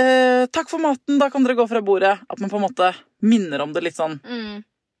 Skybert, takk for maten, da kan dere gå fra bordet. At man på en måte minner om det litt sånn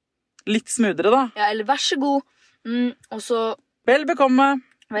litt smoothere da. Ja, eller vær så god. Og så vel bekomme.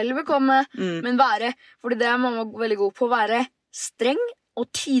 Men fordi det er mamma veldig god på, å være streng og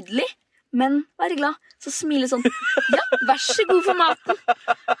tydelig, men være glad. Så smile sånn, ja, vær så god for maten.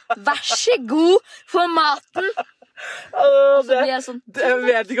 Vær så god for maten. Og så blir jeg sånn, jeg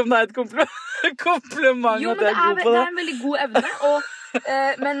vet ikke om det er et kompliment. Jo, men det er en veldig god evne.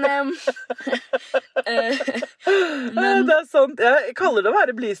 Men det er sant, jeg kaller det å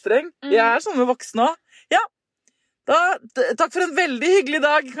være blistreng. Jeg er sånn med voksne også. Ja, takk for en veldig hyggelig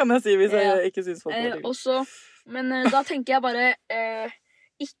dag, kan jeg si, hvis jeg ikke synes folk er hyggelig. Men da tenker jeg bare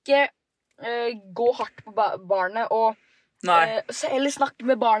ikke gå hardt på barnet og eller snakke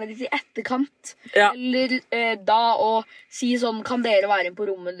med barnet ditt i etterkant. Eller da og si sånn, kan dere være inn på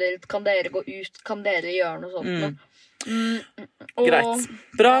rommet deres, kan dere gå ut, kan dere gjøre noe sånt. Greit.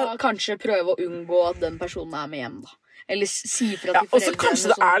 Bra. Og kanskje prøve å unngå at den personen er med hjem da. Eller si fra til foreldrene. Og så kanskje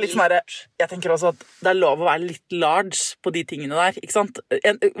det er litt sånn, jeg tenker også at det er lov å være litt large på de tingene der, ikke sant?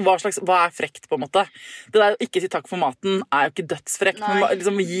 Hva er frekt på en måte? Det der å ikke si takk for maten er jo ikke dødsfrekt, men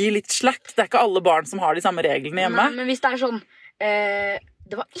liksom gi litt slack. Det er ikke alle barn som har de samme reglene hjemme. Nei, men hvis det er sånn,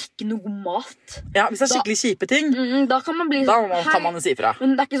 det var ikke noe mat. Ja, hvis det er skikkelig kjipe ting, da kan man bli sånn, kan man si fra. Men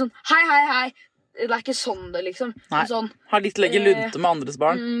det er ikke sånn, hei. Det er ikke sånn det liksom. Nei, sånn, har litt legge lunte med andres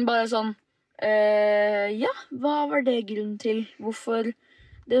barn. Bare sånn, ja, hva var det grunnen til? Hvorfor?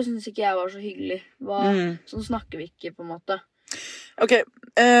 Det synes ikke jeg var så hyggelig. Sånn snakker vi ikke på en måte. Ok,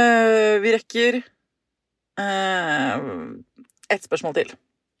 vi rekker et spørsmål til.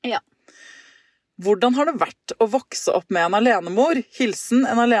 Ja. Hvordan har det vært å vokse opp med en alenemor? Hilsen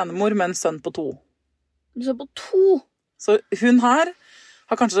en alenemor med en sønn på 2. Sønn på 2? Så hun her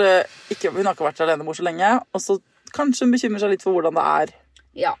har kanskje ikke, hun har ikke vært alenemor så lenge, og så kanskje hun bekymrer seg litt for hvordan det er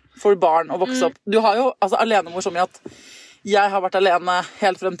for barn å vokse opp. Du har jo alenemor som i at jeg har vært alene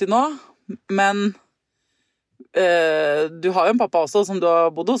helt frem til nå, men du har jo en pappa også som du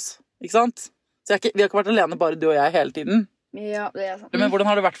har bodd hos, ikke sant? Så vi har ikke vært alene bare du og jeg hele tiden. Ja, det er sant. Men hvordan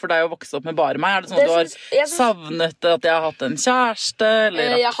har det vært for deg å vokse opp med bare meg? Er det sånn at du har savnet at jeg har hatt en kjæreste?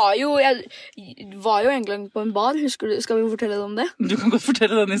 Eller? Jeg var jo en gang på en bar. Husker du? Skal vi fortelle deg om det? Du kan godt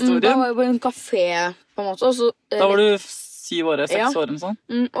fortelle den historien. Da var jeg på en kafé, på en måte. Da var du 7 år, 6 år eller sånn?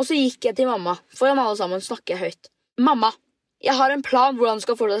 Og så gikk jeg til mamma. Foran alle sammen snakker jeg høyt. Mamma, jeg har en plan hvordan du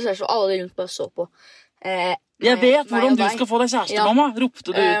skal få deg kjæreste, og alle rundt bare så på. Jeg vet hvordan du skal få deg kjæreste, mamma,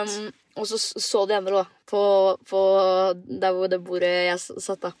 ropte du ut. Og så de andre da, på der hvor det bordet jeg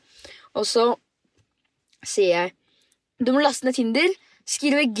satt da. Og så sier jeg, du må laste ned Tinder,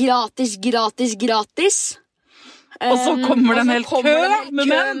 skrive gratis. Og så kommer det en hel kø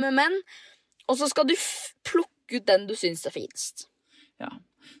med menn. Og så skal du plukke ut den du synes er finest. Ja.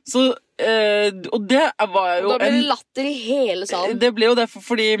 Så, og det var jo og da ble det latter i hele salen. Det ble jo det,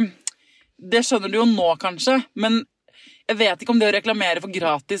 fordi det skjønner du jo nå kanskje, men jeg vet ikke om det å reklamere for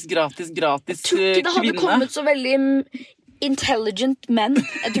gratis kvinne. Jeg tror ikke det hadde kommet så veldig intelligent menn.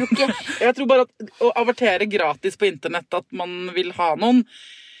 Jeg tror bare at å avertere gratis på internett, at man vil ha noen,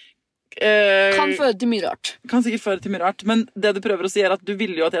 kan føre til mye rart. Kan sikkert føre til mye rart, men det du prøver å si er at du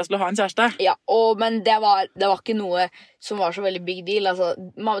ville jo at jeg skulle ha en kjæreste. Ja, men det var ikke noe som var så veldig big deal. Altså,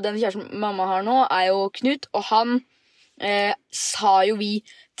 den kjæresten mamma har nå er jo Knut, og han sa jo vi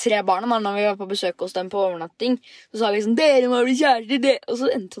 3 barna når vi var på besøk hos dem på overnatting, så sa vi sånn, dere må bli kjærester, og så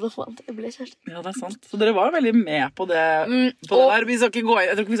endte det for at jeg ble kjærester. Ja, det er sant. Så dere var veldig med på det, det der. Vi skal ikke gå inn,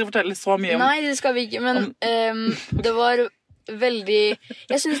 jeg tror ikke vi skal fortelle så mye om. Nei, det skal vi ikke, men det var veldig,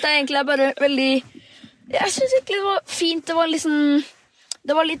 jeg synes det egentlig er bare veldig, jeg synes egentlig det var fint, det var liksom,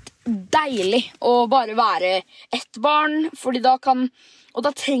 det var litt deilig å bare være ett barn, fordi da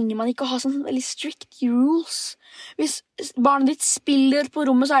trenger man ikke å ha sånn veldig strict rules. Hvis barnet ditt spiller på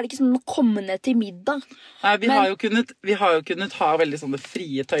rommet, så er det ikke sånn å komme ned til middag. Nei, vi har jo kunnet ha veldig sånne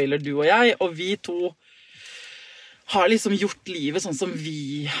frie tøyler, du og jeg, og vi to har liksom gjort livet sånn som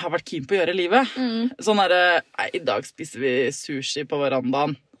vi har vært keen på å gjøre livet. Sånn i dag spiser vi sushi på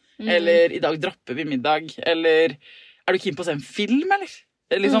verandaen, eller i dag dropper vi middag, eller er du keen på å se en film, eller?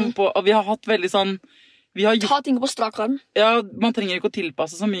 Liksom og vi har hatt veldig sånn ta ting på strak arm. Ja, man trenger ikke å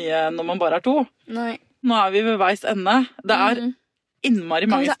tilpasse så mye når man bare er 2. Nei. Nå er vi ved veis ende. Det er innmari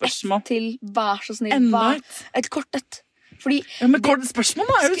mange spørsmål. Ett til, vær så snill. Et kort et. Fordi men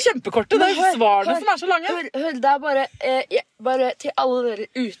spørsmålene er jo kjempekorte. Det er svarene som er så lange. Hør, det er bare til alle dere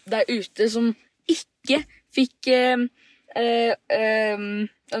der ute som ikke fikk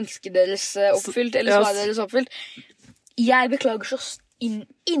ønsket deres oppfylt, eller svaret deres oppfylt. Jeg beklager så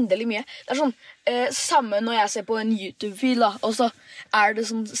inderlig mye. Det er sånn samme når jeg ser på en YouTube-fil, og så er det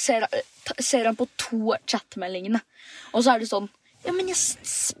sånn, ser han på 2 chatmeldingene, og så er det sånn, ja, men jeg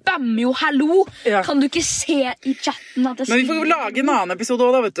spammer jo, hallo! Ja. Kan du ikke se i chatten at jeg Men vi får jo lage en annen episode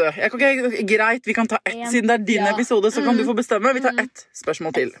også da, vet du. Greit, vi kan ta siden det er din episode, så kan du få bestemme. Vi tar ett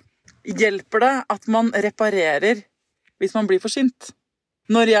spørsmål til. Hjelper det at man reparerer hvis man blir for sint?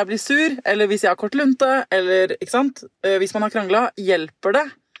 Når jeg blir sur, eller hvis jeg har kort lunte, eller, ikke sant? Hvis man har kranglet, hjelper det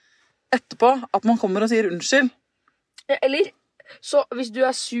etterpå at man kommer og sier unnskyld? Eller, så hvis du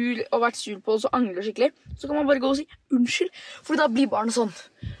er sur og vært sur på, så angrer skikkelig, så kan man bare gå og si unnskyld, for da blir barnet sånn,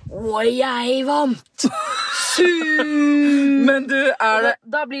 å, jeg vant! Sur! Men du, er det...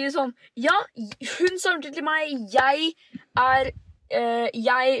 Da blir det sånn, ja, hun sa unnskyld til meg,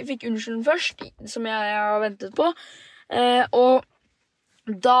 jeg fikk unnskylden først, som jeg har ventet på, og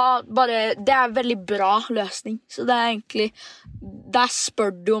da bare, det er en veldig bra løsning. Så det er egentlig, der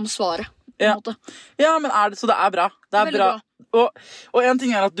spør du om svaret på en måte. Ja, men så det er bra. Det er bra. Og en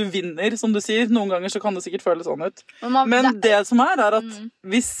ting er at du vinner, som du sier. Noen ganger så kan det sikkert føles sånn ut. Men det som er at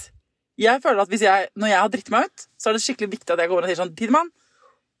hvis jeg føler at når jeg har dritt meg ut, så er det skikkelig viktig at jeg går over og sier sånn, Tidemann,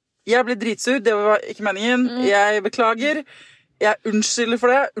 jeg ble dritsur, det var ikke meningen, jeg beklager, jeg unnskylder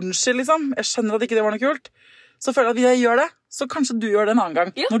for det, unnskyld liksom, jeg skjønner at ikke det var noe kult. Så føler jeg at hvis jeg gjør det, så kanskje du gjør det en annen gang,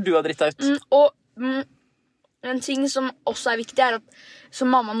 når du har drittet ut. Og en ting som også er viktig er at, som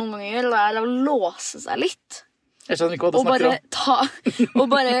mamma noen ganger gjør, er å låse seg litt. Jeg skjønner ikke hva du snakker om. Og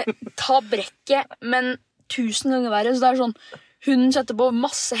bare ta brekket, men 1000 ganger verre. Så det er sånn, hun setter på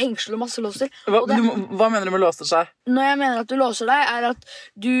masse hengsel og masse låser. Hva mener du med låser seg? Når jeg mener at du låser deg, er at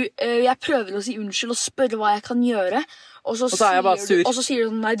jeg prøver å si unnskyld og spørre hva jeg kan gjøre. Og så er jeg bare sur. Og så sier du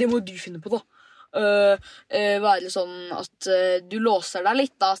sånn, nei, det må du finne på da. Være sånn at du låser deg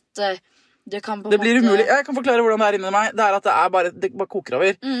litt, at det kan på en måte... Det blir umulig. Jeg kan forklare hvordan det er inni meg. Det er at det bare koker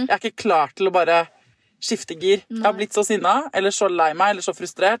over. Jeg er ikke klar til å bare skifte gir. Jeg har blitt så sinna, eller så lei meg, eller så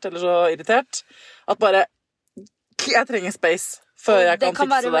frustrert, eller så irritert, at bare jeg trenger space før jeg kan fikse det. Det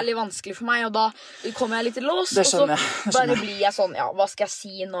kan være veldig vanskelig for meg, og da kommer jeg litt i lås, og så bare blir jeg sånn, ja, hva skal jeg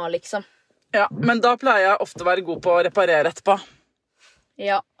si nå, liksom? Ja, men da pleier jeg ofte å være god på å reparere etterpå.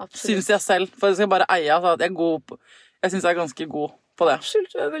 Ja, absolutt. Synes jeg selv, for jeg skal bare eie at jeg er god på, jeg synes jeg er ganske god på det.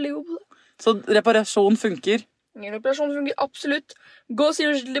 Absolutt, jeg er veldig god på det. Så reparasjon funker. Reparasjon fungerer absolutt. Gå og si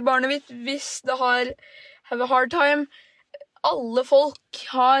unnskyld til barnet mitt hvis det have a hard time. Alle folk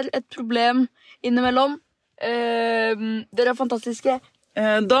har et problem innimellom. Dere er fantastiske.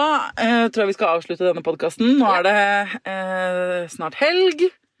 Da tror jeg vi skal avslutte denne podcasten. Nå er det snart helg.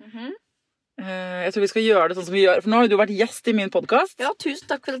 Jeg tror vi skal gjøre det sånn som vi gjør. For nå har du vært gjest i min podcast. Ja, tusen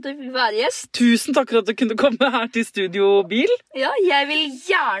takk for at du vil være gjest. Tusen takk for at du kunne komme her til Studio Bil. Ja, jeg vil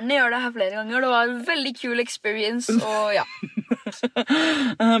gjerne gjøre det her flere ganger. Det var en veldig cool experience, og ja.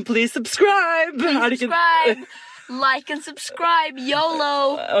 Please subscribe. Subscribe. Like and subscribe.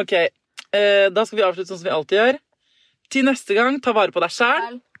 YOLO. Ok, da skal vi avslutte sånn som vi alltid gjør. Til neste gang, ta vare på deg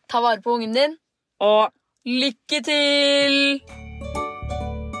selv. Ta vare på ungen din. Og lykke til!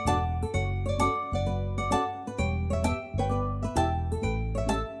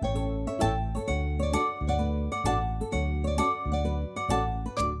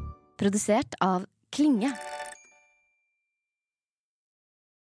 Produsert av Klinge.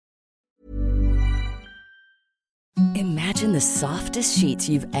 Imagine the softest sheets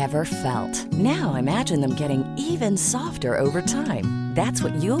you've ever felt. Now imagine them getting even softer over time. That's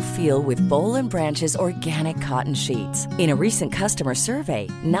what you'll feel with Boll & Branch's organic cotton sheets. In a recent customer survey,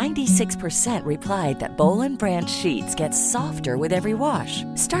 96% replied that Boll & Branch sheets get softer with every wash.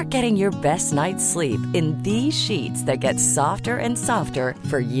 Start getting your best night's sleep in these sheets that get softer and softer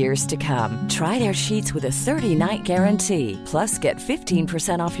for years to come. Try their sheets with a 30-night guarantee. Plus, get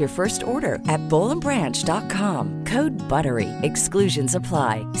 15% off your first order at bollandbranch.com. Code BUTTERY. Exclusions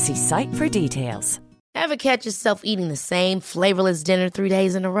apply. See site for details. Ever catch yourself eating the same flavorless dinner 3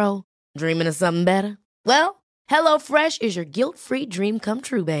 days in a row? Dreaming of something better? Well, HelloFresh is your guilt-free dream come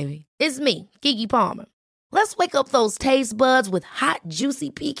true, baby. It's me, Keke Palmer. Let's wake up those taste buds with hot, juicy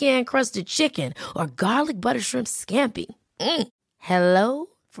pecan-crusted chicken or garlic butter shrimp scampi. Hello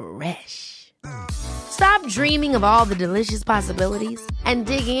Fresh. Stop dreaming of all the delicious possibilities and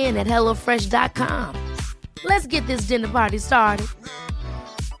dig in at HelloFresh.com. Let's get this dinner party started.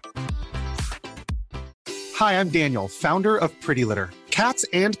 Hi, I'm Daniel, founder of Pretty Litter. Cats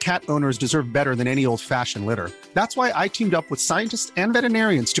and cat owners deserve better than any old-fashioned litter. That's why I teamed up with scientists and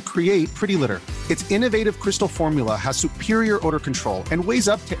veterinarians to create Pretty Litter. Its innovative crystal formula has superior odor control and weighs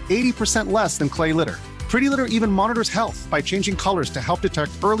up to 80% less than clay litter. Pretty Litter even monitors health by changing colors to help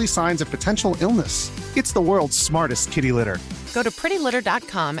detect early signs of potential illness. It's the world's smartest kitty litter. Go to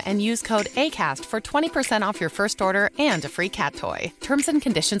prettylitter.com and use code ACAST for 20% off your first order and a free cat toy. Terms and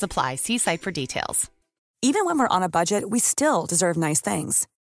conditions apply. See site for details. Even when we're on a budget, we still deserve nice things.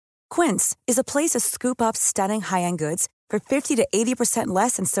 Quince is a place to scoop up stunning high-end goods for 50 to 80%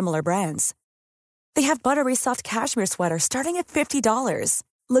 less than similar brands. They have buttery soft cashmere sweaters starting at $50,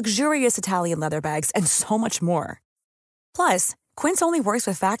 luxurious Italian leather bags, and so much more. Plus, Quince only works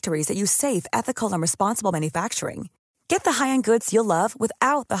with factories that use safe, ethical, and responsible manufacturing. Get the high-end goods you'll love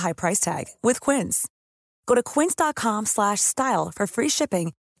without the high price tag with Quince. Go to quince.com/style for free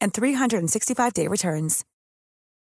shipping and 365-day returns.